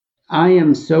I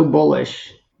am so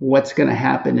bullish what's going to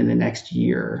happen in the next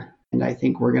year. And I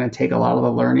think we're going to take a lot of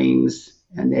the learnings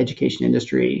in the education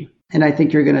industry. And I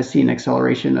think you're going to see an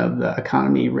acceleration of the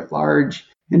economy writ large.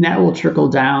 And that will trickle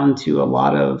down to a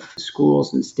lot of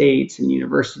schools and states and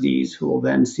universities who will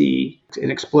then see an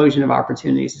explosion of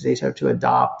opportunities as they start to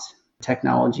adopt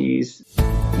technologies.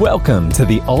 Welcome to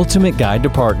the Ultimate Guide to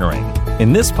Partnering.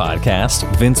 In this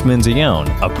podcast, Vince Menzione,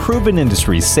 a proven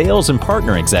industry sales and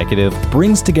partner executive,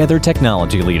 brings together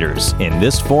technology leaders in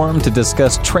this forum to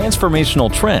discuss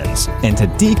transformational trends and to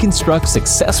deconstruct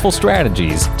successful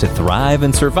strategies to thrive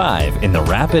and survive in the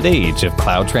rapid age of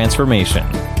cloud transformation.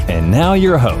 And now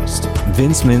your host,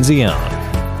 Vince Menzione.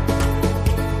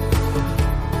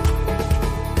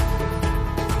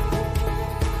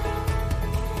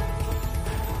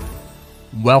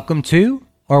 Welcome to,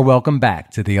 or welcome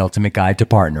back to the Ultimate Guide to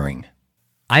Partnering.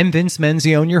 I'm Vince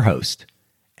Menzione, your host.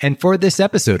 And for this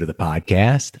episode of the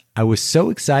podcast, I was so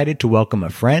excited to welcome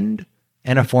a friend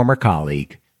and a former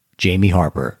colleague, Jamie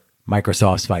Harper,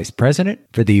 Microsoft's Vice President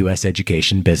for the U.S.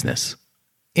 Education Business.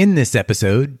 In this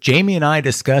episode, Jamie and I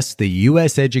discussed the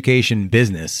U.S. education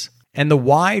business and the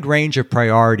wide range of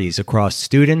priorities across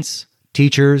students,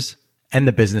 teachers, and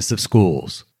the business of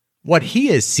schools. What he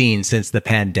has seen since the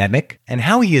pandemic and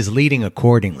how he is leading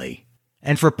accordingly.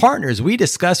 And for partners, we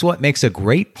discuss what makes a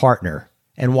great partner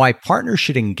and why partners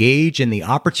should engage in the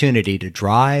opportunity to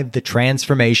drive the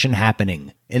transformation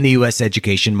happening in the U.S.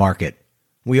 education market.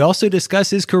 We also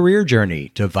discuss his career journey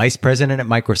to Vice President at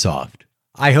Microsoft.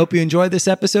 I hope you enjoyed this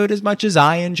episode as much as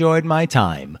I enjoyed my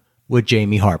time with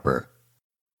Jamie Harper.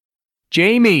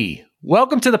 Jamie,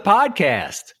 welcome to the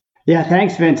podcast. Yeah,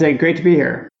 thanks, Vince. Great to be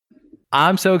here.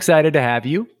 I'm so excited to have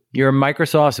you. You're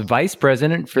Microsoft's Vice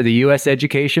President for the U.S.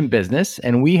 Education Business,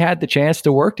 and we had the chance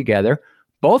to work together,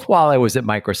 both while I was at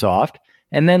Microsoft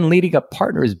and then leading a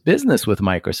partner's business with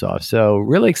Microsoft. So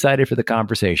really excited for the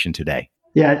conversation today.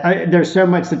 Yeah, there's so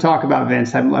much to talk about,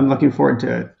 Vince. I'm looking forward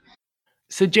to it.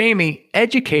 So Jamie,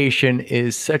 education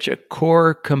is such a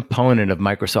core component of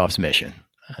Microsoft's mission.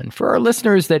 And for our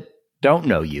listeners that don't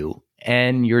know you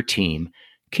and your team,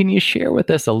 can you share with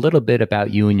us a little bit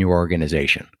about you and your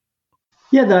organization?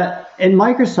 Yeah, in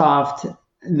Microsoft,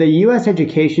 the U.S.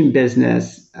 education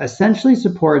business essentially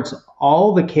supports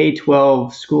all the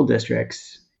K-12 school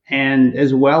districts and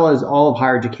as well as all of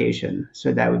higher education.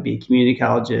 So that would be community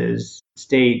colleges,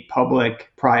 state,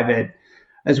 public, private,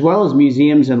 as well as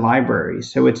museums and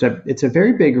libraries. So it's a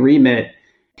very big remit.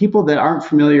 People that aren't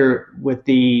familiar with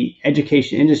the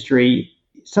education industry,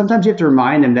 sometimes you have to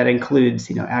remind them that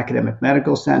includes, academic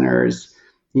medical centers,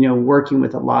 working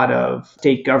with a lot of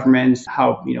state governments,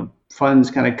 how,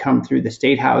 funds kind of come through the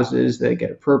state houses that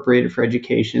get appropriated for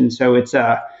education. So it's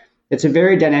a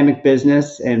very dynamic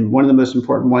business and one of the most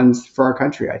important ones for our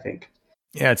country, I think.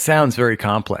 Yeah, it sounds very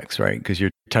complex, right? Because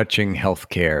you're touching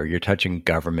healthcare, you're touching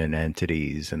government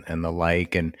entities and the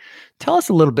like. And tell us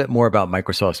a little bit more about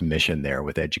Microsoft's mission there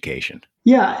with education.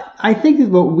 Yeah, I think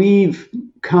that what we've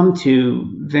come to,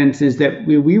 Vince, is that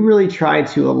we really try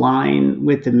to align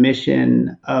with the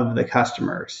mission of the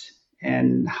customers.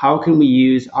 And how can we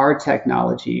use our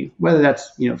technology, whether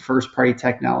that's first-party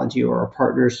technology or our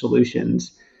partner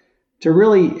solutions, to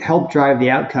really help drive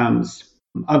the outcomes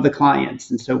of the clients.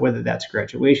 And so whether that's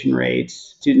graduation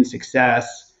rates, student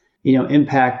success,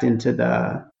 impact into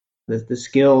the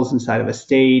skills inside of a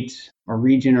state or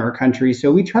region or a country.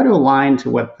 So we try to align to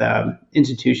what the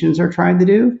institutions are trying to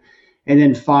do and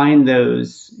then find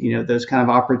those kind of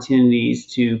opportunities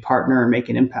to partner and make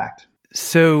an impact.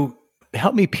 So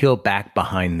help me peel back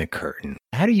behind the curtain.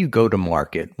 How do you go to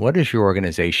market? What does your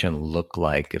organization look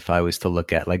like? If I was to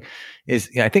look at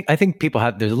I think people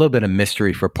there's a little bit of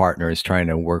mystery for partners trying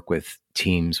to work with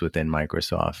teams within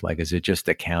Microsoft. Is it just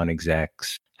account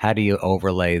execs? How do you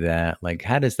overlay that? What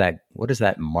does that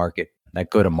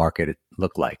go to market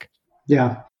look like?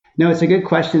 Yeah, no, it's a good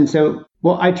question. So,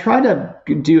 I try to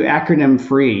do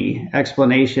acronym-free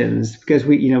explanations because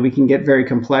we can get very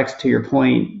complex to your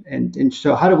point. And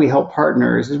so how do we help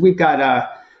partners? Is we've got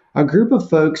a group of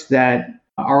folks that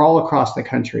are all across the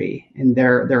country and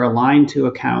they're aligned to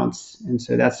accounts. And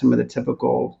so that's some of the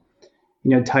typical,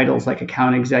 titles like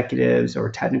account executives or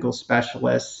technical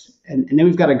specialists. And then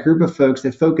we've got a group of folks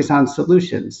that focus on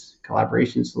solutions,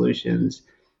 collaboration solutions,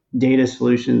 data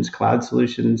solutions, cloud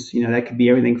solutions. That could be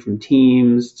everything from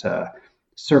Teams to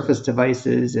Surface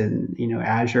devices and,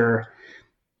 Azure.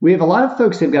 We have a lot of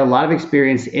folks that have got a lot of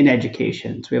experience in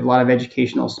education. So we have a lot of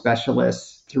educational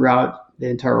specialists throughout the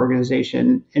entire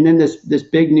organization. And then this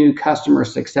big new customer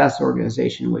success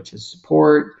organization, which is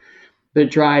support, that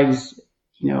drives,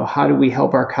 how do we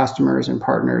help our customers and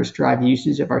partners drive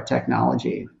usage of our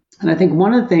technology? And I think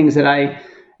one of the things that I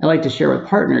like to share with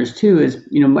partners too is,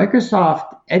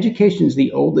 Microsoft education is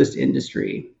the oldest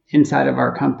industry inside of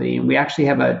our company. And we actually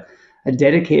have a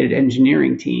dedicated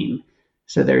engineering team.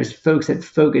 So there's folks that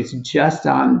focus just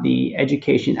on the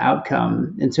education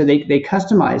outcome. And so they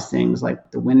customize things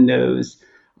like the Windows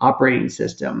operating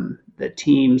system, the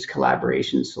Teams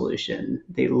collaboration solution.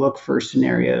 They look for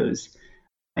scenarios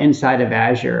inside of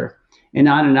Azure and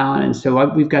on and on. And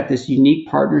so we've got this unique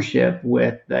partnership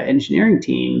with the engineering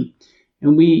team,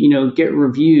 and we, get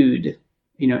reviewed,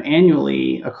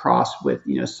 annually across with,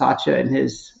 Satya and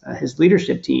his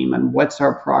leadership team on what's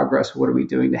our progress, what are we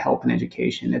doing to help in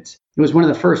education. It was one of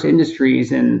the first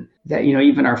industries, and that,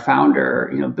 even our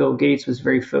founder, Bill Gates, was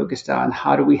very focused on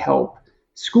how do we help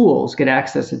schools get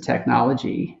access to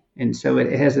technology. And so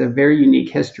it has a very unique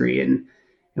history, and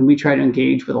we try to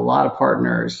engage with a lot of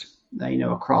partners,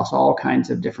 across all kinds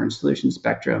of different solution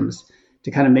spectrums to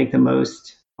kind of make the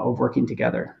most of working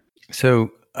together.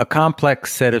 So a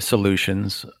complex set of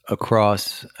solutions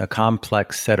across a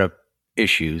complex set of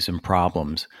issues and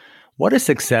problems. What does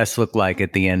success look like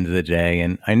at the end of the day?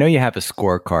 And I know you have a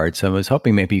scorecard, so I was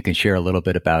hoping maybe you can share a little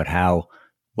bit about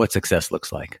what success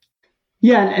looks like.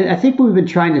 Yeah, and I think we've been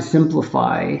trying to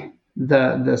simplify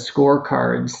the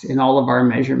scorecards in all of our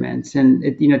measurements. And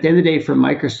at the end of the day, for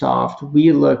Microsoft,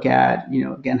 we look at,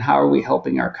 again, how are we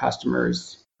helping our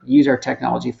customers use our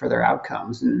technology for their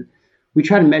outcomes? And we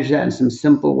try to measure that in some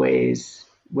simple ways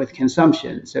with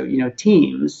consumption. So,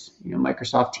 Teams,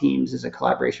 Microsoft Teams is a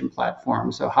collaboration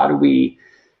platform. So how do we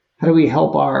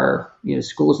help our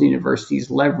schools and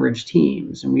universities leverage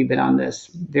Teams? And we've been on this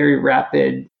very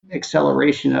rapid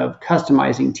acceleration of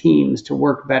customizing Teams to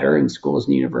work better in schools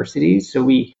and universities. So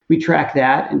we track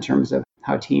that in terms of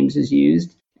how Teams is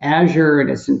used. Azure and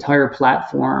its entire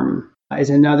platform is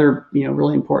another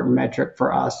really important metric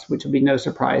for us, which will be no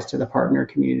surprise to the partner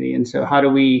community. And so how do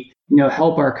we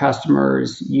help our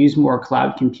customers use more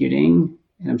cloud computing?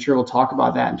 And I'm sure we'll talk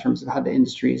about that in terms of how the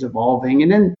industry is evolving. And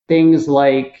then things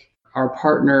like our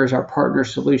partner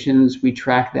solutions, we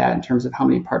track that in terms of how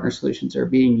many partner solutions are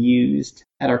being used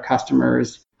at our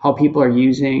customers, how people are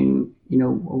using,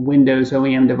 Windows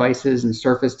OEM devices and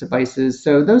Surface devices.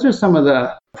 So those are some of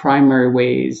the primary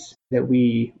ways that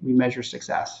we measure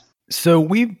success. So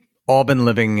we've all been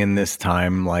living in this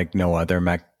time like no other.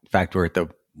 In fact, we're at the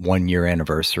 1-year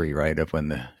anniversary, right, of when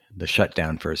the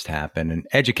shutdown first happened. And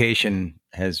education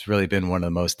has really been one of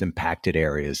the most impacted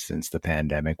areas since the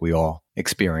pandemic. We all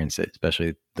experience it,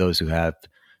 especially those who have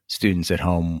students at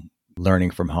home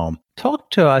learning from home.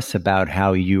 Talk to us about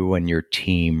how you and your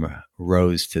team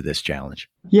rose to this challenge.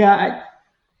 Yeah,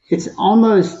 it's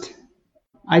almost,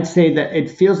 I'd say that it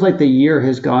feels like the year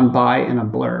has gone by in a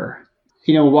blur.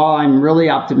 While I'm really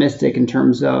optimistic in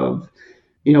terms of,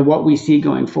 what we see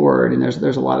going forward, and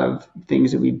there's a lot of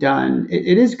things that we've done,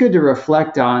 it is good to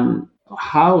reflect on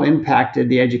how impacted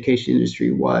the education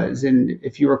industry was. And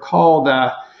if you recall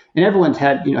and everyone's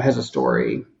has a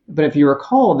story, but if you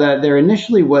recall that there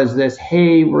initially was this,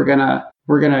 hey, we're gonna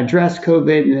address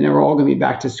COVID, and then we're all gonna be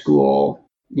back to school,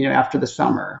 after the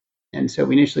summer. And so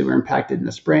we initially were impacted in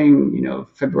the spring,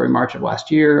 February, March of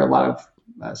last year. A lot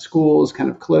of schools kind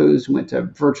of closed, went to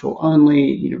virtual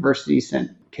only, universities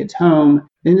sent kids home.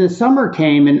 Then the summer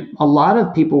came, and a lot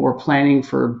of people were planning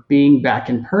for being back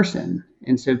in person.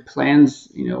 And so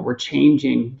plans, were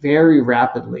changing very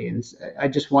rapidly. And I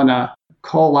just want to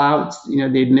call out,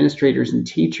 the administrators and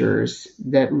teachers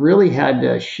that really had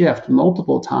to shift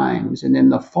multiple times. And in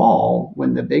the fall,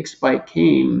 when the big spike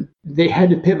came, they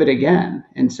had to pivot again.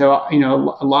 And so,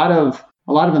 a lot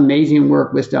of amazing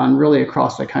work was done really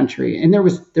across the country. And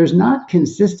there's not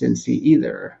consistency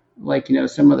either. Like,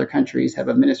 some other countries have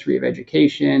a Ministry of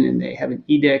Education and they have an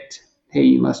edict, hey,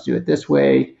 you must do it this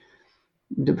way.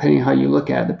 Depending on how you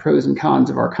look at it, the pros and cons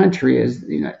of our country is,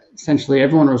 essentially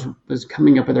everyone was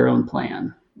coming up with their own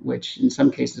plan, which in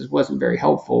some cases wasn't very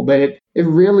helpful. But it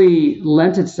really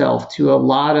lent itself to a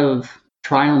lot of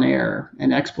trial and error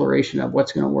and exploration of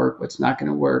what's going to work, what's not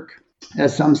going to work.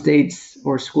 As some states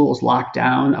or schools locked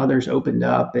down, others opened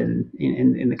up, and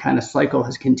the kind of cycle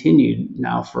has continued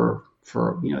now for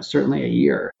certainly a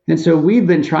year. And so we've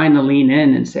been trying to lean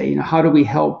in and say, how do we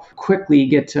help quickly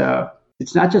get to,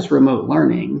 it's not just remote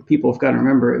learning. People have got to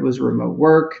remember it was remote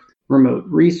work, remote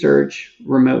research,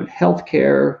 remote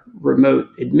healthcare, remote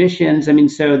admissions.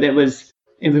 So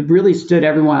it really stood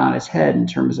everyone on its head in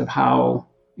terms of how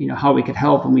we could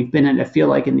help. And we've been in, I feel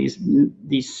like, in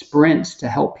these sprints to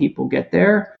help people get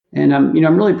there. And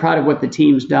I'm really proud of what the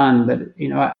team's done, but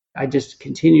I just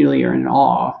continually are in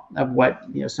awe of what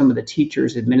some of the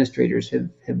teachers, administrators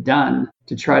have done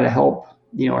to try to help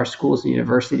our schools and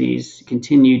universities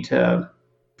continue to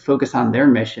focus on their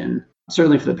mission,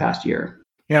 certainly for the past year.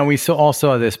 Yeah, we all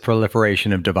saw this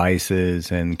proliferation of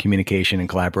devices and communication and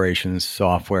collaboration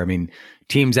software. I mean,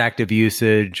 Teams active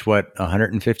usage,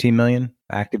 115 million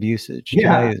active usage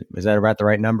today? Is that about the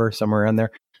right number, somewhere around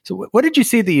there? So what did you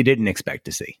see that you didn't expect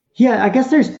to see? Yeah, I guess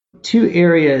there's two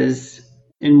areas.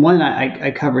 And one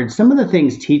I covered, some of the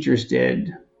things teachers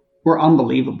did were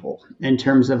unbelievable in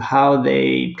terms of how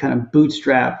they kind of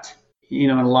bootstrapped, in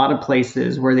a lot of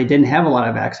places where they didn't have a lot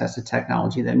of access to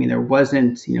technology. I mean, there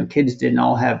wasn't, kids didn't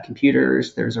all have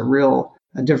computers. There's a real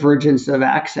divergence of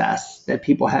access that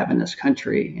people have in this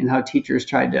country, and how teachers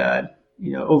tried to,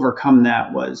 overcome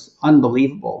that was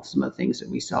unbelievable. Some of the things that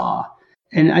we saw.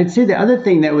 And I'd say the other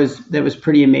thing that was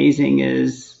pretty amazing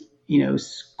is,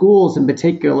 schools in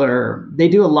particular, they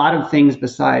do a lot of things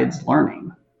besides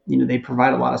learning. They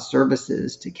provide a lot of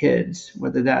services to kids,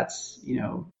 whether that's,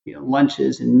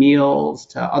 lunches and meals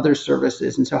to other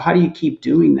services. And so how do you keep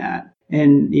doing that?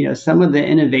 And, some of the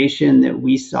innovation that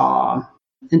we saw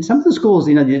in some of the schools,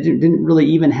 they didn't really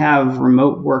even have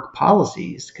remote work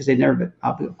policies because they never,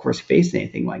 of course, faced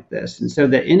anything like this. And so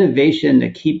the innovation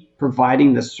to keep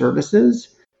providing the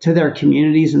services to their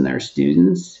communities and their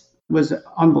students was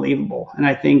unbelievable. And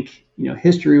I think,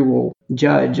 history will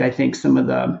judge, I think, some of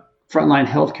the frontline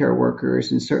healthcare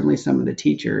workers and certainly some of the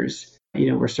teachers,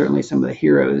 were certainly some of the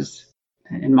heroes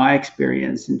in my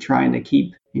experience in trying to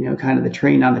keep, kind of the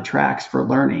train on the tracks for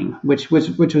learning, which was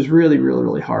really, really,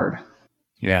 really hard.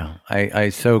 Yeah, I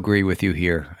so agree with you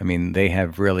here. I mean, they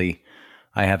have really,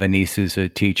 I have a niece who's a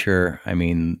teacher. I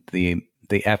mean, the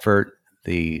effort,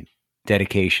 the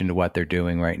dedication to what they're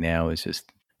doing right now is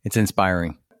just, it's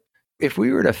inspiring. If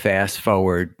we were to fast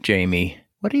forward, Jamie,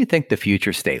 what do you think the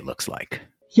future state looks like?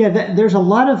 Yeah, there's a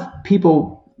lot of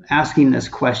people asking this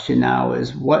question now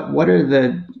is what are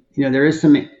the, there is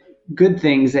some good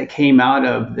things that came out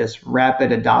of this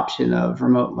rapid adoption of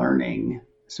remote learning.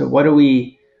 So what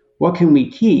can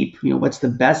we keep? What's the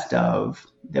best of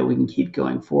that we can keep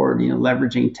going forward,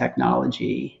 leveraging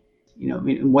technology,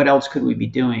 what else could we be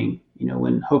doing,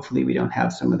 when hopefully we don't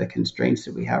have some of the constraints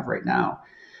that we have right now.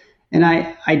 And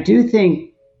I do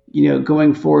think,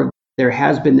 going forward, there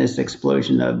has been this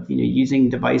explosion of, using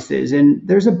devices, and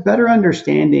there's a better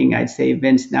understanding, I'd say,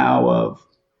 Vince, now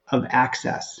of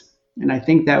access. And I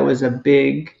think that was a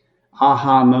big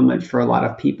aha moment for a lot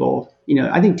of people.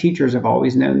 I think teachers have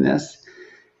always known this,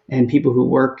 and people who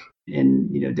work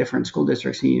in, different school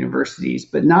districts and universities,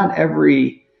 but not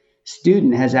every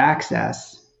student has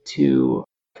access to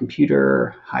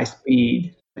computer,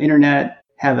 high-speed internet,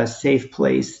 have a safe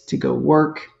place to go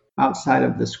work outside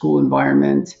of the school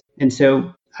environment. And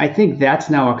so I think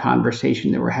that's now a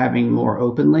conversation that we're having more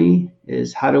openly,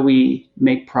 is how do we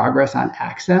make progress on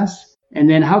access? And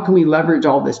then how can we leverage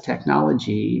all this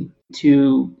technology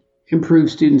to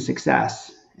improve student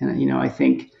success? And, I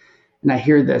think, and I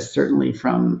hear this certainly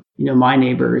from, my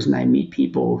neighbors, and I meet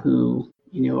people who,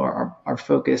 are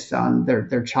focused on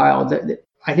their child.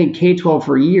 I think K-12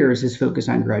 for years is focused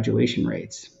on graduation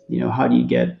rates. How do you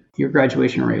get your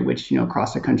graduation rate, which,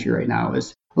 across the country right now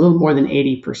is a little more than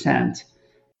 80%.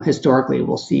 Historically,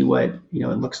 we'll see what,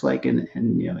 it looks like in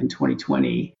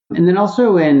 2020. And then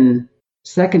also in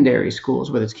secondary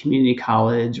schools, whether it's community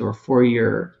college or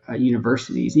four-year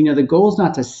universities, the goal is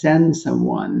not to send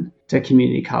someone to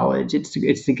community college. It's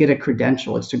to get a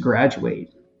credential. It's to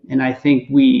graduate. And I think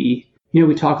we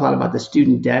talk a lot about the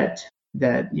student debt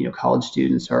that, college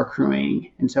students are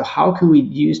accruing. And so how can we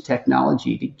use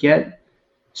technology to get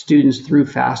students through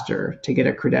faster to get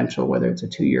a credential, whether it's a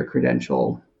 2-year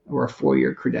credential or a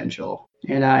 4-year credential?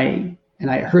 And I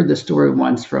heard the story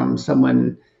once from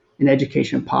someone in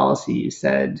education policy who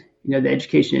said, the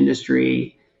education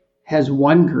industry has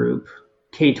one group,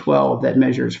 K-12, that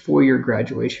measures 4-year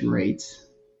graduation rates,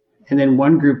 and then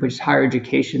one group, which is higher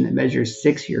education, that measures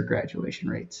 6-year graduation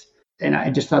rates. And I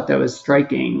just thought that was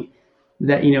striking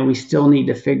that, we still need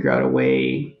to figure out a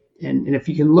way. And if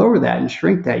you can lower that and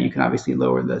shrink that, you can obviously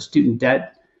lower the student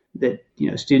debt that,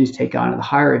 students take on in the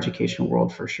higher education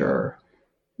world for sure.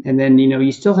 And then,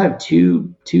 you still have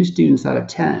two students out of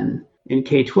 10 in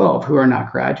K-12 who are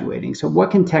not graduating. So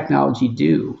what can technology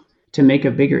do to make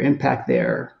a bigger impact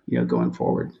there, going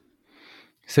forward?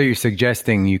 So you're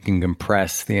suggesting you can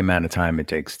compress the amount of time it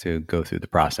takes to go through the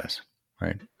process,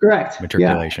 right? Correct.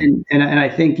 Matriculation. Yeah. And I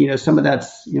think, some of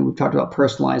that's, we've talked about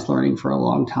personalized learning for a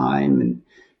long time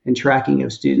and tracking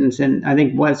of students. And I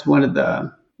think what's one of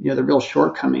the, the real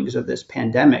shortcomings of this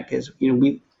pandemic is,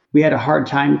 we had a hard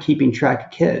time keeping track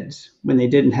of kids when they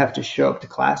didn't have to show up to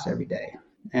class every day.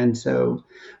 And so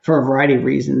for a variety of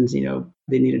reasons,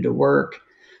 they needed to work.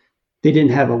 they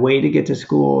didn't have a way to get to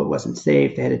school. It wasn't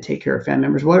safe. They had to take care of family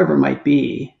members, whatever it might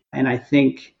be. And I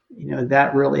think,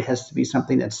 that really has to be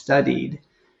something that's studied.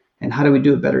 And how do we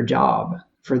do a better job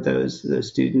for those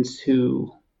students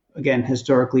who, again,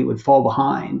 historically would fall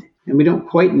behind? And we don't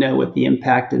quite know what the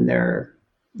impact in their,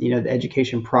 the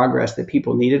education progress that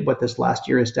people needed, what this last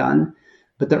year has done.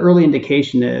 But the early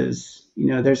indication is,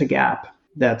 there's a gap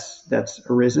that's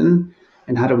arisen.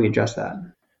 And how do we address that?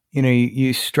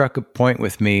 You struck a point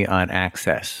with me on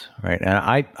access, right?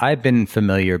 And I've been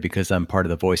familiar because I'm part of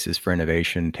the Voices for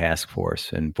Innovation task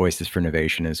force, and Voices for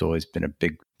Innovation has always been a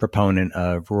big proponent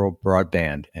of rural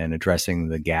broadband and addressing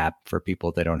the gap for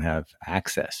people that don't have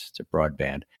access to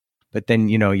broadband. But then,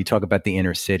 you talk about the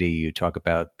inner city, you talk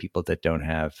about people that don't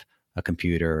have a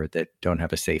computer, that don't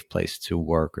have a safe place to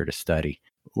work or to study.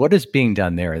 What is being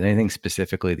done there? Is there anything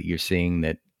specifically that you're seeing,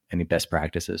 that any best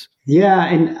practices? Yeah,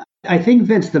 and I think,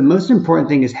 Vince, the most important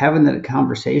thing is having that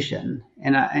conversation.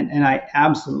 And I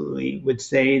absolutely would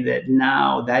say that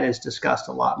now that is discussed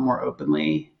a lot more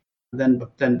openly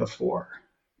than before.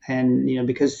 And,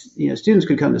 because, students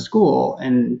could come to school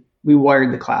and we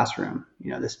wired the classroom.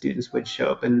 The students would show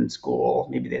up in school.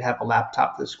 Maybe they'd have a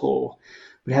laptop at the school.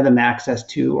 We'd have them access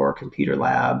to or a computer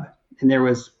lab. And there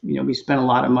was, we spent a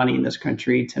lot of money in this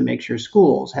country to make sure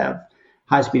schools have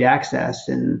high-speed access.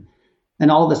 And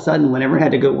all of a sudden, when everyone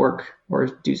had to go work or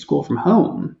do school from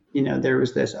home, there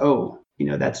was this,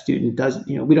 that student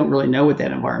doesn't, we don't really know what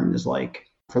that environment is like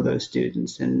for those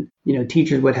students. And,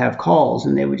 teachers would have calls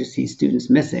and they would just see students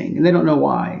missing. And they don't know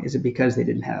why. Is it because they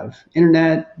didn't have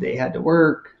internet? They had to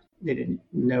work. They didn't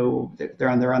know they're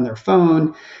on their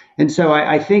phone. And so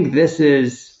I think this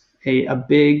is a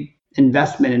big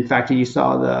investment. In fact, you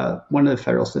saw one of the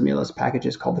federal stimulus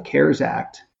packages called the CARES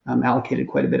Act allocated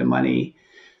quite a bit of money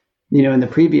in the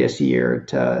previous year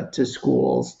to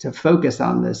schools to focus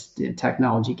on this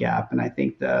technology gap. And I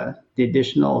think the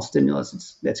additional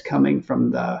stimulus that's coming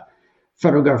from the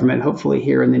federal government, hopefully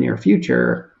here in the near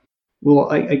future, will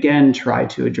again try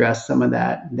to address some of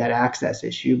that access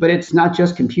issue. But it's not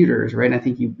just computers, right? And I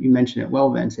think you mentioned it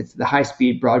well, Vince. It's the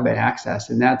high-speed broadband access,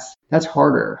 and that's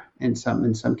harder in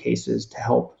some cases to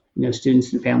help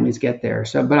students and families get there.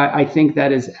 So, but I think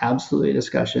that is absolutely a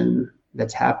discussion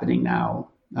that's happening now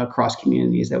across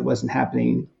communities that wasn't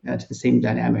happening to the same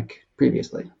dynamic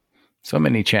previously. So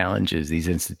many challenges these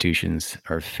institutions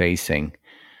are facing.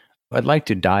 I'd like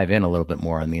to dive in a little bit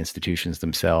more on the institutions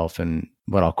themselves and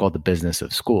what I'll call the business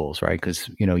of schools, right? Because,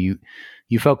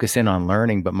 you focus in on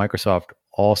learning, but Microsoft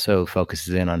also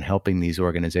focuses in on helping these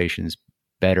organizations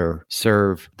better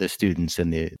serve the students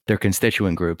and their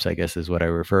constituent groups, I guess is what I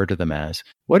refer to them as.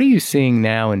 What are you seeing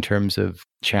now in terms of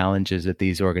challenges that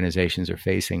these organizations are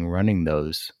facing running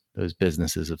those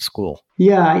businesses of school?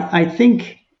 Yeah, I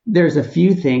think there's a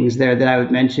few things there that I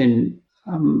would mention.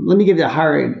 Let me give you a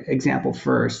higher example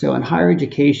first. So in higher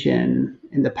education,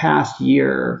 in the past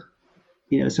year,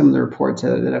 some of the reports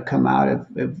that have come out,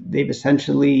 they've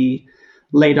essentially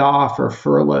laid off or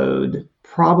furloughed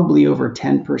probably over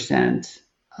 10%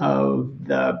 of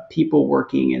the people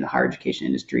working in the higher education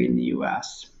industry in the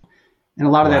U.S. And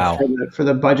a lot of that's for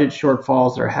the budget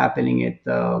shortfalls that are happening at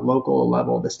the local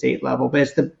level, the state level. But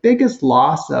it's the biggest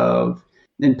loss of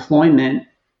employment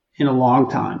in a long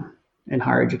time in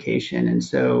higher education. And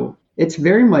so it's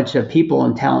very much a people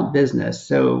and talent business.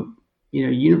 So,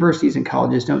 universities and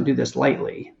colleges don't do this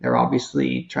lightly. They're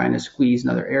obviously trying to squeeze in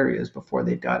other areas before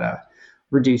they've got to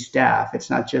reduce staff. It's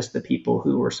not just the people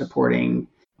who are supporting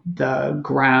the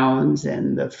grounds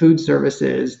and the food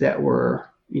services that were,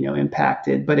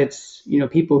 impacted, but it's,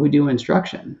 people who do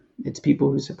instruction. It's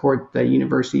people who support the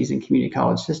universities and community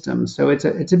college systems. So it's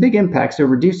a big impact. So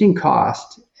reducing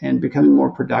cost and becoming more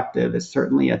productive is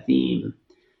certainly a theme.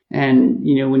 And,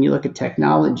 when you look at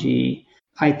technology,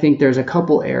 I think there's a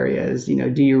couple areas,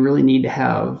 do you really need to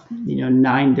have,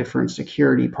 9 different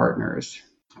security partners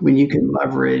when you can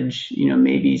leverage,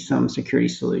 maybe some security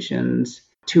solutions,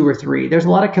 2 or 3. There's a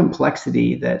lot of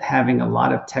complexity that having a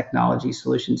lot of technology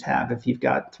solutions have. If you've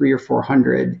got 300 or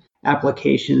 400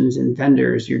 applications and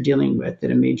vendors you're dealing with at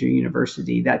a major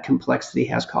university, that complexity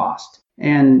has cost.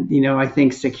 And, I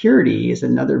think security is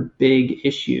another big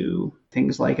issue.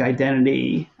 Things like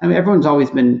identity. Everyone's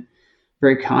always been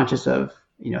very conscious of,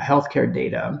 healthcare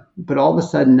data, but all of a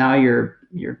sudden now you're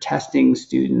testing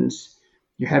students.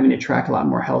 You're having to track a lot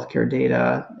more healthcare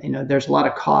data. There's a lot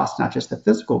of cost, not just the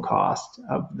physical cost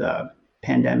of the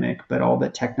pandemic, but all the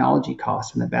technology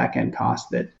costs and the back end costs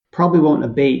that probably won't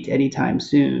abate anytime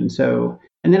soon. So,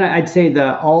 and then I'd say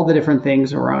all the different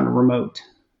things around remote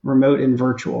and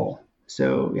virtual.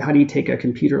 So how do you take a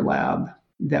computer lab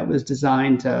that was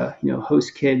designed to,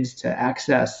 host kids to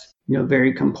access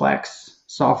very complex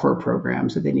software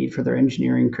programs that they need for their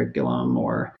engineering curriculum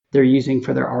or they're using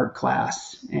for their art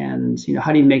class. And,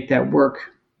 how do you make that work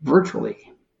virtually?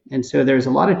 And so there's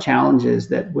a lot of challenges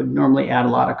that would normally add a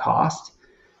lot of cost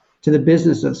to the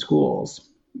business of schools,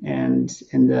 and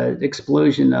the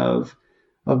explosion of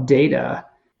data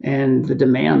and the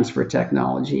demands for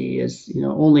technology is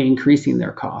only increasing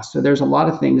their costs. So there's a lot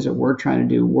of things that we're trying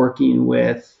to do working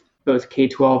with both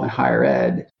K-12 and higher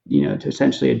ed, to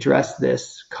essentially address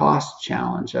this cost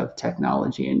challenge of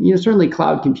technology. And certainly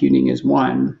cloud computing is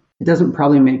one. It doesn't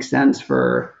probably make sense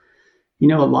for a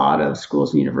lot of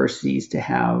schools and universities to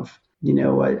have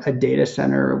a data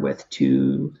center with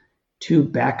two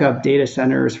backup data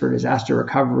centers for disaster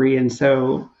recovery. And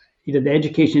so the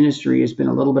education industry has been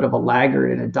a little bit of a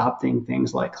laggard in adopting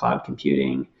things like cloud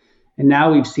computing. And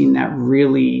now we've seen that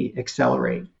really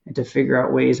accelerate and to figure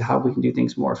out ways how we can do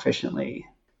things more efficiently.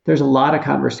 There's a lot of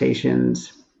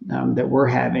conversations that we're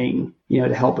having,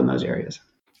 to help in those areas.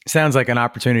 Sounds like an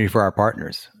opportunity for our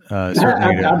partners.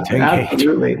 Certainly to engage.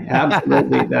 Absolutely.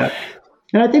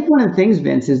 And I think one of the things,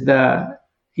 Vince, is a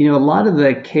lot of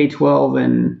the K-12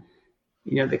 and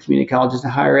the community colleges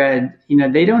and higher ed,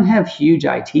 they don't have huge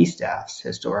IT staffs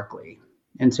historically.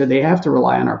 And so they have to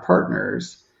rely on our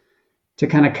partners to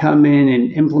kind of come in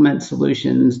and implement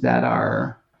solutions that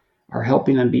are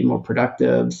helping them be more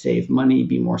productive, save money,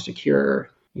 be more secure,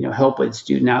 help with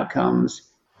student outcomes.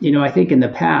 I think in the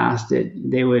past,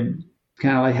 they would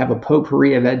kind of like have a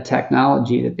potpourri of ed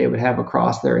technology that they would have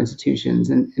across their institutions.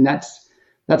 And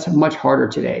that's much harder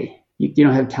today. You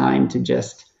don't have time to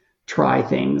just try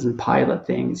things and pilot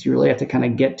things. You really have to kind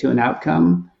of get to an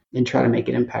outcome and try to make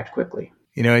an impact quickly.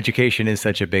 Education is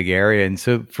such a big area. And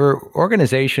so for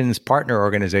organizations, partner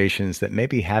organizations that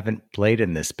maybe haven't played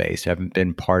in this space, haven't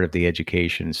been part of the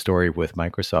education story with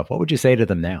Microsoft, what would you say to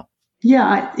them now?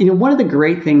 Yeah, one of the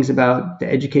great things about the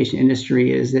education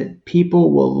industry is that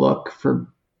people will look for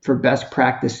best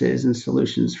practices and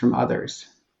solutions from others.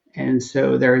 And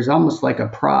so there is almost like a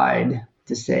pride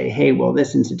to say, hey, well,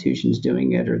 this institution's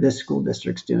doing it or this school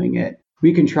district's doing it.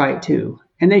 We can try it too.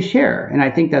 And they share. And I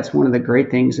think that's one of the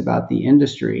great things about the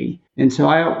industry. And so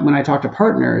when I talk to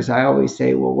partners, I always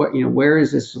say, well, where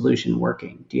is this solution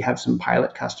working? Do you have some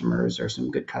pilot customers or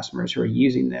some good customers who are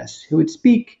using this, who would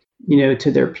speak,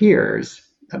 to their peers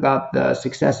about the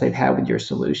success they've had with your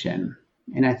solution?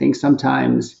 And I think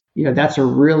sometimes, that's a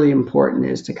really important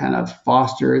is to kind of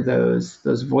foster those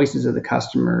voices of the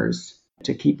customers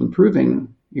to keep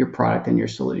improving your product and your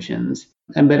solutions.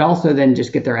 But also then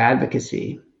just get their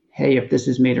advocacy. Hey, if this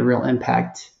has made a real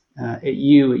impact at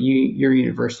your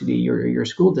university, your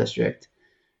school district,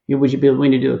 would you be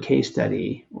willing to do a case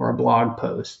study or a blog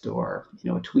post or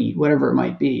a tweet, whatever it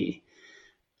might be,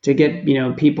 to get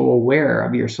people aware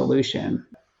of your solution?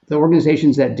 The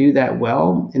organizations that do that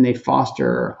well, and they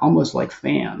foster almost like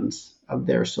fans of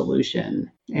their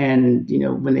solution. And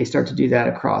when they start to do that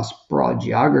across broad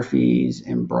geographies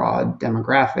and broad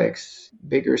demographics,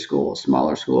 bigger schools,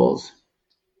 smaller schools,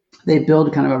 they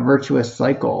build kind of a virtuous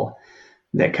cycle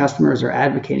that customers are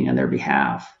advocating on their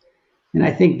behalf. And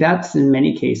I think that's in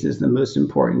many cases the most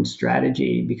important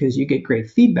strategy, because you get great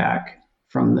feedback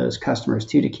from those customers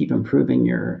too to keep improving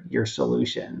your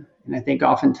solution. And I think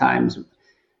oftentimes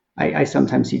I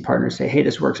sometimes see partners say, hey,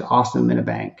 this works awesome in a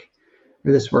bank,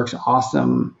 or this works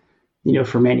awesome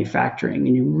for manufacturing.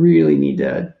 And you really need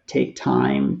to take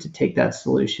time to take that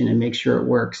solution and make sure it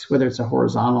works, whether it's a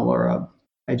horizontal or a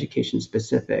education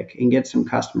specific, and get some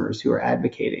customers who are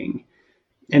advocating,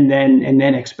 and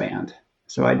then expand.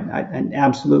 So I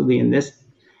absolutely in this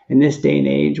day and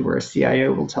age where a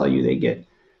CIO will tell you they get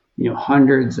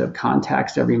hundreds of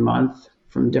contacts every month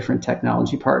from different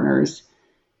technology partners,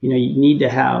 you need to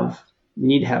have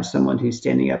someone who's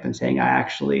standing up and saying, I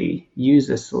actually use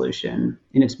this solution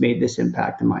and it's made this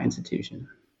impact in my institution.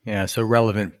 Yeah, so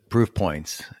relevant proof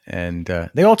points. And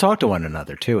they all talk to one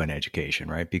another too in education,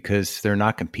 right? Because they're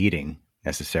not competing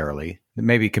necessarily. They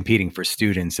may be competing for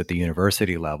students at the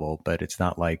university level, but it's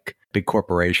not like big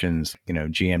corporations,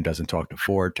 GM doesn't talk to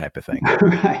Ford type of thing.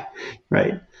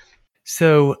 Right.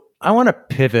 So I want to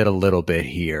pivot a little bit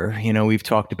here. We've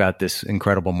talked about this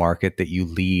incredible market that you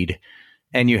lead,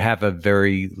 and you have a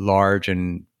very large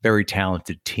and very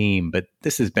talented team, but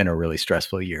this has been a really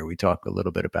stressful year. We talked a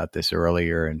little bit about this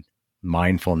earlier, and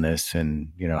mindfulness and,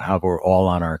 how we're all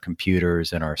on our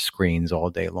computers and our screens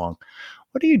all day long.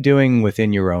 What are you doing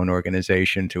within your own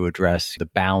organization to address the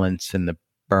balance and the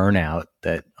burnout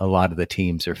that a lot of the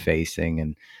teams are facing,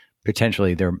 and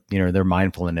potentially their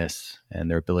mindfulness and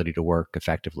their ability to work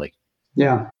effectively?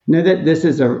 Yeah, no, that this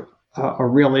is a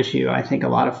real issue. I think a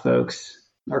lot of folks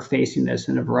are facing this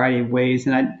in a variety of ways.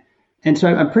 And And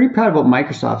so I'm pretty proud of what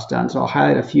Microsoft's done. So I'll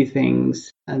highlight a few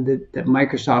things that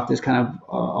Microsoft has kind of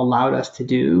allowed us to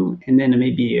do, and then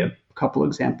maybe a couple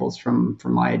examples from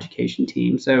my education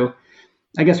team. So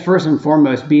I guess first and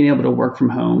foremost, being able to work from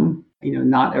home.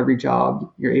 Not every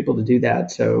job you're able to do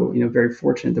that. So, very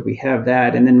fortunate that we have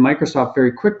that. And then Microsoft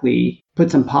very quickly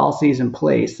put some policies in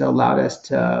place that allowed us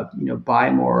to, buy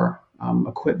more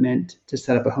equipment to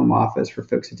set up a home office for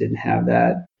folks that didn't have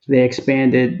that. They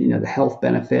expanded, the health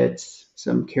benefits,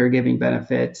 some caregiving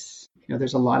benefits.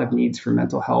 There's a lot of needs for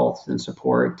mental health and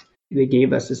support. They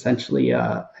gave us essentially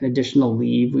an additional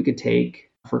leave we could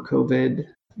take for COVID.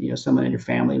 Someone in your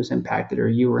family was impacted or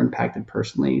you were impacted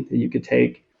personally that you could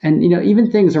take. And,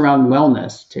 even things around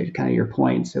wellness, to kind of your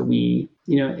point. So we,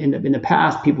 in the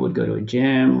past, people would go to a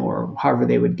gym or however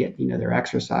they would get, their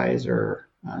exercise or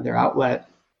their outlet.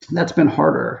 That's been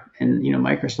harder. And,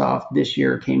 Microsoft this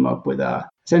year came up with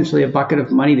essentially a bucket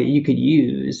of money that you could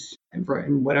use in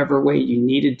whatever way you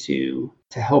needed to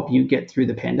help you get through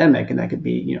the pandemic. And that could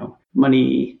be,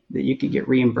 money that you could get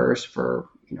reimbursed for,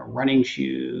 running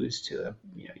shoes, to,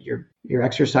 your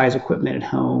exercise equipment at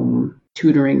home,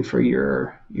 tutoring for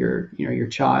your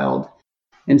child.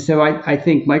 And so I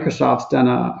think Microsoft's done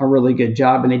a really good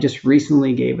job, and they just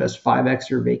recently gave us 5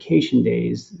 extra vacation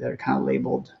days that are kind of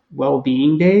labeled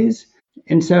well-being days.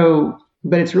 And so,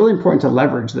 but it's really important to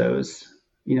leverage those.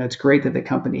 It's great that the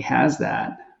company has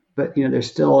that, but there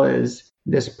still is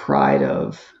this pride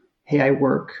of, hey, I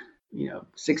work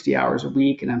 60 hours a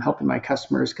week and I'm helping my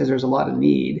customers because there's a lot of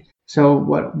need. So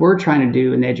what we're trying to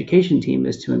do in the education team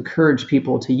is to encourage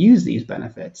people to use these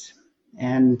benefits.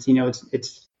 And,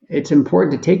 it's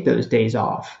important to take those days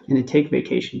off and to take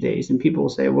vacation days. And people will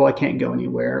say, well, I can't go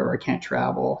anywhere or I can't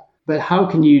travel. But how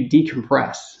can you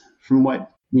decompress from what,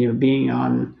 being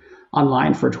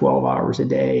online for 12 hours a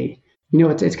day?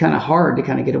 It's kind of hard to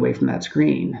kind of get away from that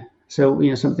screen.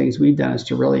 So, some things we've done is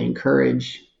to really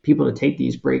encourage people to take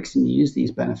these breaks and use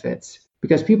these benefits,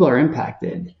 because people are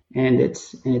impacted, and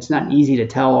it's not easy to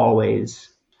tell always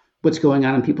what's going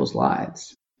on in people's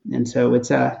lives. And so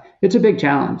it's a big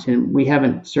challenge, and we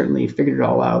haven't certainly figured it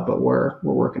all out, but we're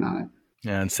working on it.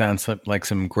 Yeah, it sounds like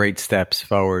some great steps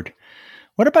forward.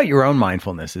 What about your own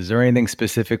mindfulness? Is there anything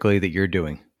specifically that you're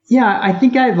doing? Yeah, I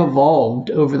think I've evolved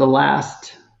over the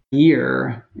last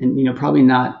year, and probably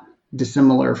not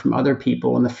dissimilar from other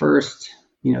people. In the first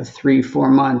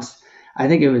 3-4 months, I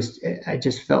think I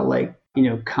just felt like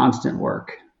constant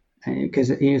work, because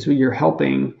you're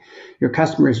helping your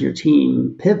customers, your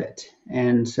team pivot.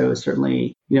 And so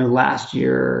certainly last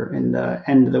year in the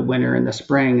end of the winter and the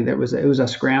spring, it was a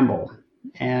scramble.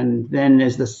 And then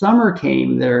as the summer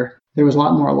came, there was a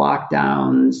lot more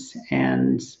lockdowns,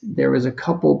 and there was a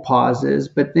couple pauses,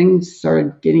 but things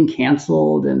started getting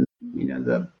canceled, and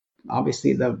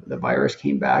obviously the virus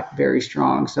came back very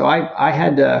strong. So I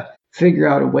had to figure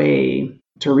out a way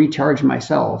to recharge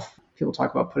myself. People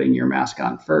talk about putting your mask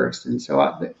on first. And so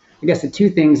I guess the two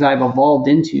things I've evolved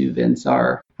into, Vince,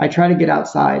 are I try to get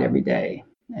outside every day,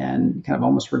 and kind of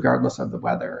almost regardless of the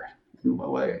weather,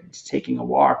 whether it's taking a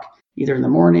walk either in the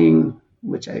morning,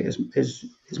 which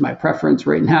is my preference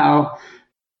right now,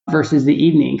 versus the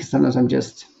evening, because sometimes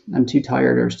I'm too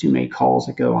tired, or there's too many calls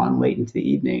that go on late into the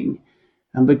evening.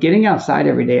 But getting outside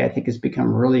every day, I think, has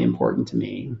become really important to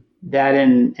me. That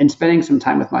and spending some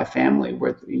time with my family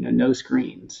with no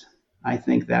screens. I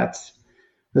think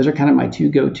those are kind of my two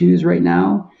go-tos right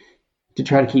now to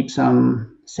try to keep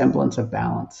some semblance of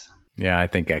balance. Yeah, I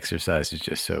think exercise is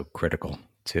just so critical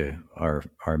to our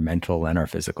mental and our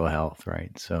physical health,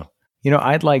 right? So,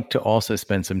 I'd like to also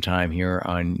spend some time here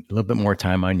on a little bit more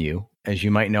time on you. As you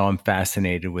might know, I'm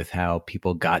fascinated with how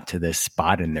people got to this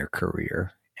spot in their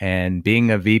career. And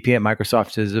being a VP at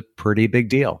Microsoft is a pretty big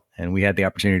deal. And we had the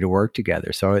opportunity to work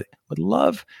together. So I would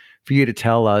love for you to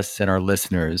tell us and our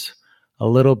listeners a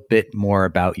little bit more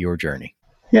about your journey.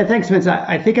 Yeah, thanks, Vince.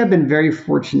 I think I've been very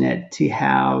fortunate to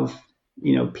have,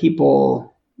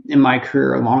 people in my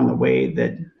career along the way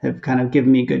that have kind of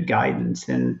given me good guidance.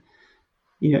 And,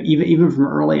 even from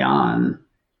early on,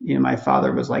 my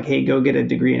father was like, hey, go get a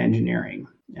degree in engineering.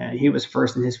 And he was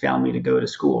first in his family to go to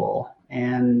school.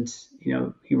 And,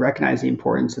 he recognized the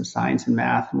importance of science and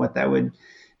math and what that would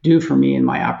do for me and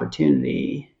my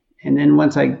opportunity. And then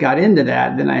once I got into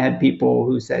that, then I had people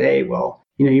who said, hey, well,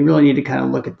 you really need to kind of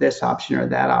look at this option or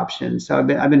that option. So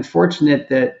I've been fortunate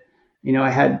that, I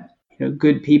had,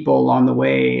 good people along the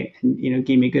way and,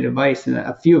 gave me good advice. And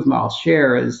a few of them I'll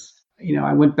share is,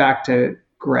 I went back to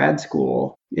grad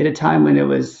school at a time when it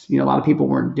was, a lot of people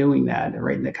weren't doing that,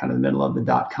 right in the kind of the middle of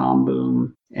the .com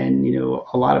boom. And,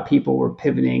 a lot of people were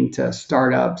pivoting to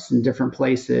startups in different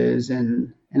places.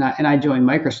 And I joined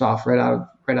Microsoft right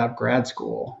out of grad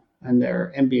school and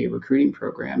their MBA recruiting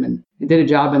program, and I did a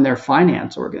job in their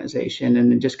finance organization,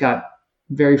 and then just got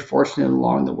very fortunate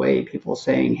along the way. People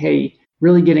saying, "Hey,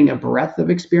 really getting a breadth of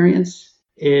experience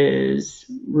is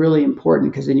really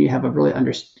important because then you have a really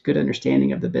good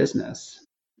understanding of the business,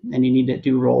 and you need to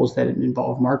do roles that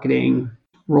involve marketing,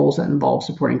 roles that involve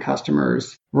supporting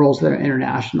customers, roles that are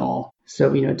international."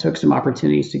 So, took some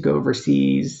opportunities to go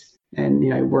overseas.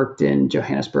 And, I worked in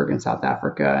Johannesburg in South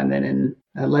Africa, and then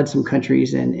led some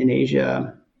countries in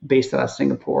Asia based out of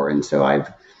Singapore. And so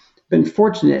I've been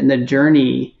fortunate in the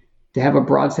journey to have a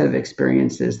broad set of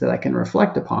experiences that I can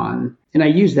reflect upon. And I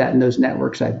use that in those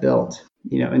networks I built,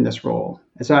 in this role.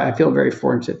 And so I feel very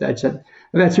fortunate that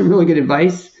I've had some really good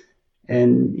advice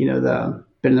and, been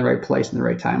in the right place in the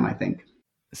right time, I think.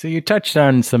 So you touched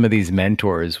on some of these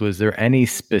mentors. Was there any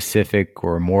specific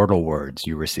or immortal words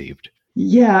you received?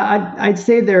 Yeah, I'd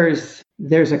say there's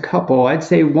a couple. I'd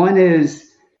say one is,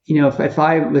 if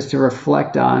I was to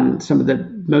reflect on some of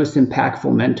the most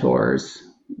impactful mentors,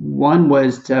 one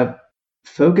was to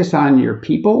focus on your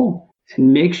people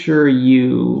and make sure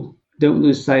you don't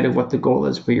lose sight of what the goal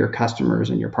is for your customers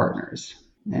and your partners.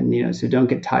 And, so don't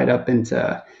get tied up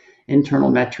into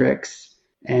internal metrics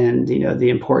and, the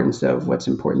importance of what's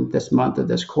important this month or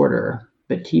this quarter,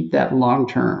 but keep that long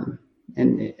term.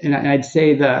 And I'd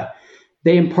say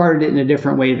they imparted it in a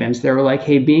different way, Vince. They were like,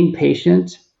 "Hey, being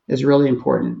patient is really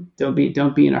important. Don't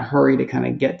be in a hurry to kind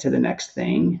of get to the next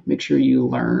thing. Make sure you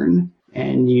learn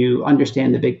and you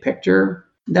understand the big picture.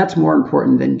 That's more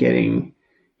important than getting,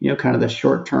 kind of the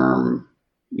short-term,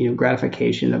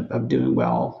 gratification of doing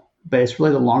well. But it's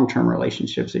really the long-term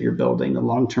relationships that you're building, the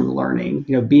long-term learning,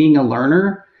 being a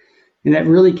learner." And that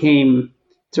really came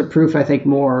to proof, I think,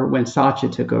 more when Satya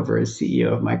took over as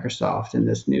CEO of Microsoft and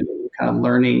this new kind of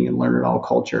learning and learn it all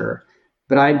culture.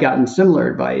 But I'd gotten similar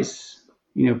advice,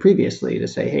 previously to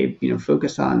say, "Hey,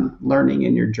 focus on learning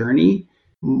in your journey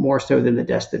more so than the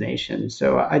destination."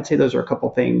 So I'd say those are a couple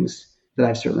things that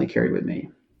I've certainly carried with me.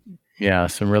 Yeah,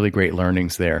 some really great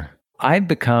learnings there. I've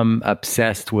become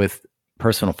obsessed with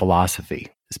personal philosophy,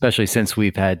 especially since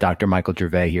we've had Dr. Michael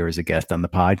Gervais here as a guest on the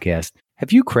podcast.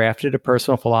 Have you crafted a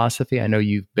personal philosophy? I know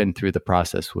you've been through the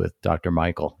process with Dr.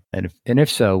 Michael. And if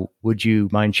so, would you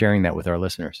mind sharing that with our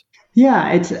listeners?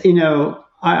 Yeah, it's,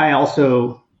 I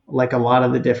also like a lot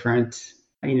of the different,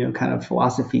 kind of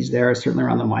philosophies there, certainly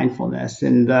around the mindfulness.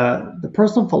 And the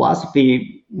personal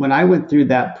philosophy, when I went through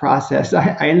that process,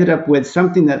 I ended up with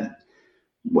something that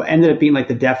ended up being like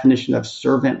the definition of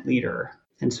servant leader.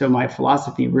 And so my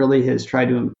philosophy really has tried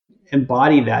to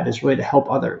embody that, is really to help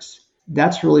others.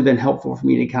 That's really been helpful for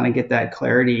me to kind of get that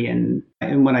clarity. And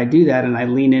when I do that and I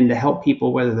lean in to help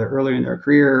people, whether they're earlier in their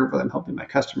career, whether I'm helping my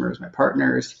customers, my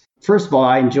partners, first of all,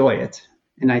 I enjoy it.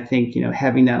 And I think,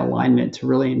 having that alignment to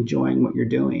really enjoying what you're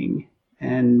doing.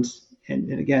 And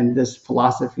again, this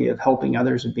philosophy of helping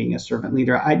others and being a servant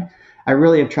leader, I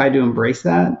really have tried to embrace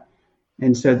that.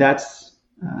 And so that's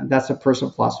a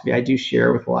personal philosophy I do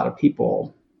share with a lot of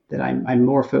people, that I'm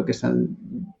more focused on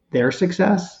their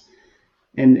success.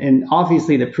 And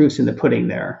obviously the proof's in the pudding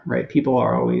there, right? People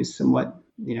are always somewhat,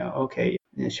 okay,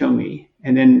 show me.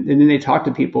 And then they talk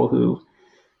to people who,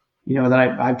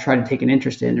 that I've tried to take an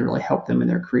interest in to really help them in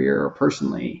their career or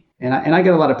personally. And I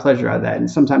get a lot of pleasure out of that.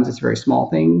 And sometimes it's very small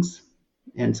things,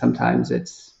 and sometimes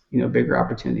it's, bigger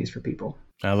opportunities for people.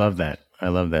 I love that.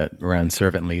 Around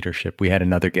servant leadership. We had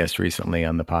another guest recently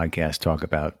on the podcast talk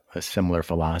about a similar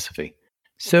philosophy.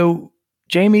 So,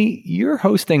 Jamie, you're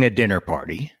hosting a dinner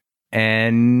party,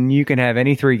 and you can have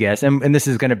any three guests. And this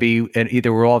is going to be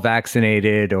either we're all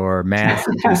vaccinated or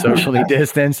masked and socially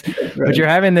distanced. Right. But you're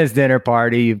having this dinner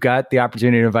party. You've got the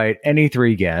opportunity to invite any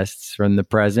three guests from the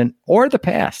present or the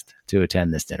past to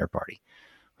attend this dinner party.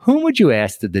 Whom would you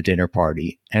ask to the dinner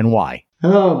party and why?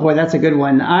 Oh, boy, that's a good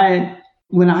one.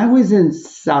 When I was in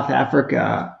South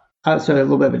Africa, so a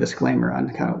little bit of a disclaimer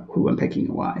on kind of who I'm picking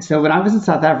and why. So when I was in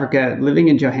South Africa, living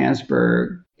in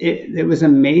Johannesburg, it was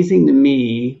amazing to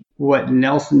me what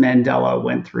Nelson Mandela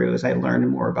went through as I learned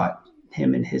more about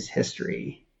him and his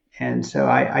history. And so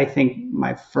I think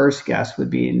my first guess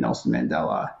would be Nelson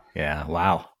Mandela. Yeah,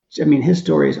 wow. I mean, his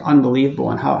story is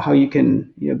unbelievable, and how you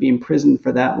can, be imprisoned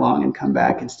for that long and come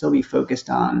back and still be focused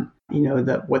on,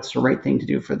 what's the right thing to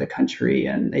do for the country.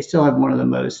 And they still have one of the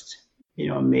most,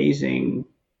 amazing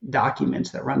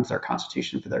documents that runs their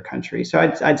constitution for their country. So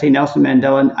I'd say Nelson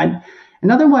Mandela. And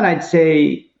another one I'd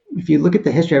say, if you look at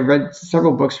the history, I've read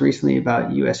several books recently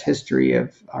about U.S. history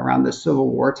around the Civil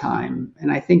War time.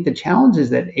 And I think the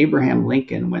challenges that Abraham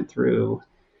Lincoln went through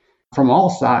from all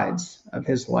sides of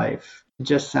his life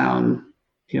just sound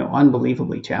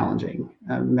unbelievably challenging.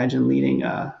 Imagine leading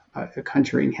a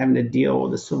country and having to deal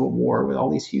with a civil war with all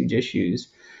these huge issues.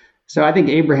 So I think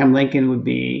Abraham Lincoln would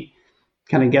be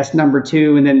kind of guest number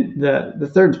 2. And then the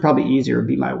third's probably easier, would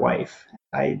be my wife.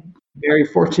 I'm very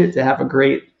fortunate to have a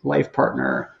great life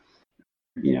partner.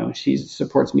 She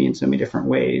supports me in so many different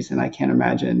ways, and I can't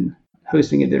imagine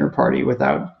hosting a dinner party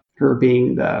without her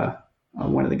being the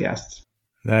one of the guests.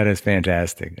 That is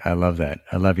fantastic. I love that.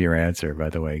 I love your answer, by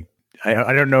the way.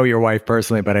 I don't know your wife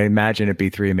personally, but I imagine it'd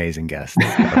be 3 amazing guests.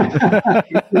 I'd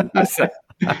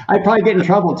probably get in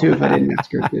trouble too if I didn't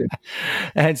ask her to.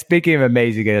 And speaking of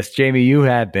amazing guests, Jamie, you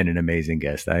have been an amazing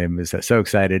guest. I am so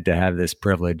excited to have this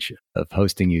privilege of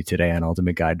hosting you today on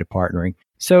Ultimate Guide to Partnering.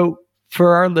 So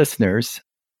for our listeners,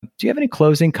 do you have any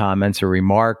closing comments or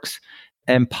remarks?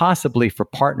 And possibly for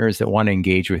partners that want to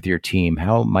engage with your team,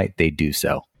 how might they do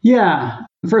so? Yeah.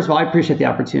 First of all, I appreciate the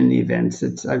opportunity, Vince.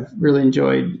 I've really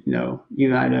enjoyed, you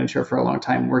and I know each other for a long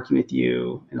time, working with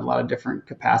you in a lot of different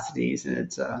capacities. And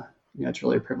it's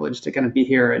really a privilege to kind of be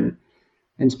here and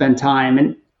spend time.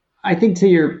 And I think to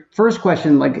your first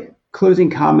question, like closing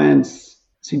comments,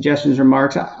 suggestions,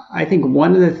 remarks, I think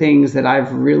one of the things that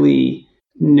I've really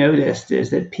noticed is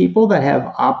that people that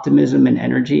have optimism and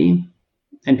energy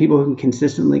and people who can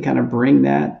consistently kind of bring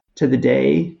that to the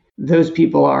day, those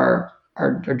people are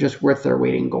just worth their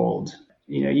weight in gold.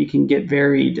 You can get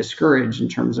very discouraged in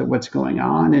terms of what's going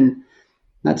on, and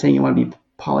not saying you want to be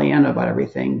Pollyanna about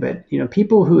everything, but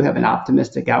people who have an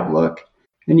optimistic outlook,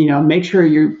 and make sure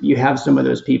you have some of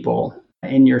those people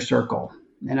in your circle.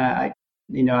 And I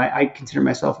consider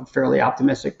myself a fairly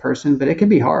optimistic person, but it can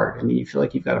be hard. I mean, you feel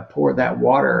like you've got to pour that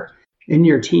water in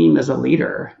your team as a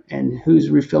leader, and who's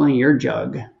refilling your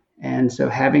jug. And so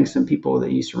having some people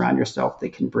that you surround yourself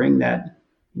that can bring that,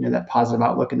 that positive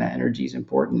outlook and that energy is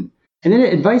important. And then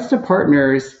advice to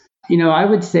partners, I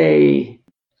would say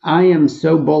I am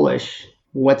so bullish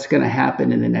what's going to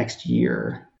happen in the next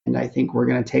year. And I think we're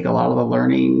going to take a lot of the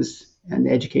learnings in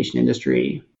the education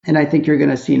industry, and I think you're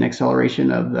going to see an acceleration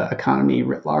of the economy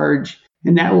writ large.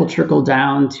 And that will trickle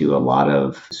down to a lot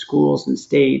of schools and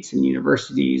states and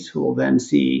universities who will then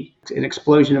see an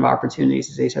explosion of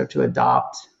opportunities as they start to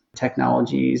adopt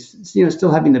technologies,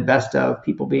 still having the best of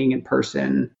people being in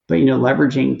person, but,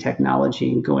 leveraging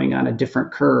technology and going on a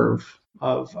different curve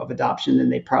of adoption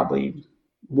than they probably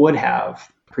would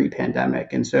have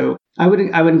pre-pandemic. And so I would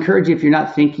encourage you, if you're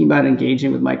not thinking about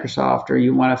engaging with Microsoft or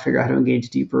you want to figure out how to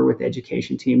engage deeper with the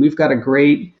education team, we've got a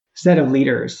great set of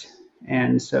leaders.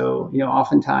 And so,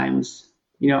 oftentimes,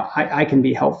 I can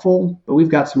be helpful, but we've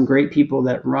got some great people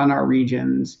that run our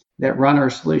regions, that run our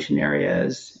solution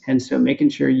areas. And so making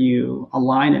sure you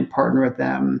align and partner with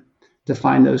them to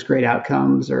find those great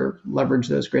outcomes or leverage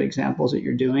those great examples that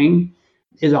you're doing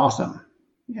is awesome.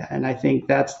 Yeah, and I think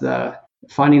that's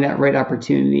finding that right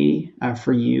opportunity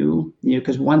for you,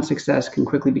 because one success can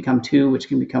quickly become 2, which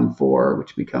can become 4,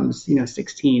 which becomes,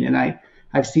 16. And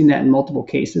I've seen that in multiple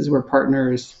cases where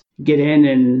partners get in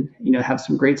and, have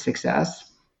some great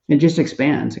success, and just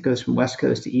expands. It goes from West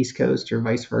Coast to East Coast or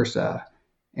vice versa.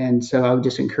 And so I would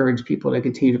just encourage people to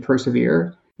continue to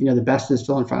persevere. The best is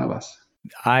still in front of us.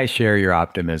 I share your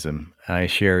optimism. I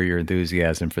share your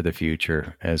enthusiasm for the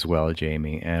future as well,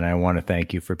 Jamie. And I want to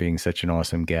thank you for being such an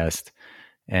awesome guest.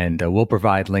 And we'll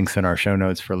provide links in our show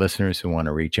notes for listeners who want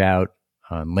to reach out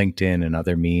on LinkedIn and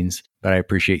other means. But I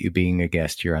appreciate you being a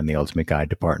guest here on the Ultimate Guide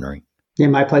to Partnering. Yeah,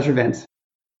 my pleasure, Vince.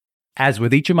 As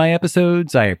with each of my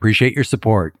episodes, I appreciate your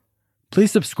support.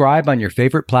 Please subscribe on your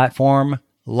favorite platform,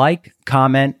 like,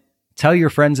 comment, tell your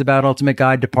friends about Ultimate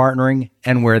Guide to Partnering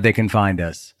and where they can find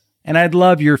us. And I'd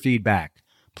love your feedback.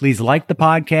 Please like the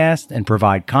podcast and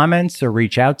provide comments or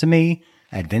reach out to me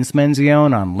at Vince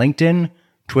Menzione on LinkedIn,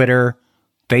 Twitter,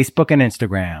 Facebook, and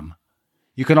Instagram.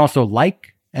 You can also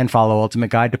like and follow Ultimate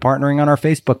Guide to Partnering on our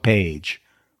Facebook page,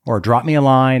 or drop me a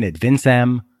line at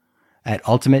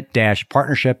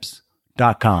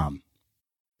vincem@ultimate-partnerships.com.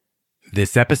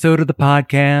 This episode of the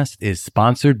podcast is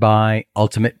sponsored by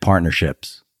Ultimate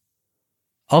Partnerships.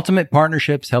 Ultimate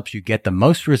Partnerships helps you get the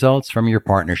most results from your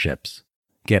partnerships.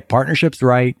 Get partnerships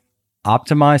right,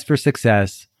 optimize for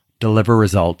success, deliver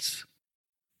results.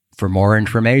 For more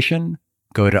information,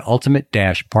 go to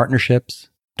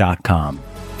ultimate-partnerships.com.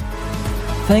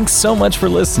 Thanks so much for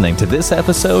listening to this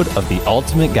episode of The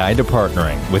Ultimate Guide to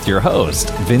Partnering with your host,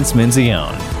 Vince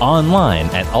Menzione. Online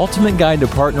at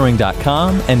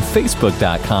ultimateguidetopartnering.com and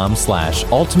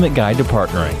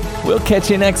facebook.com/ultimateguidetopartnering. We'll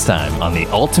catch you next time on The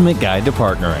Ultimate Guide to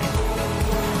Partnering.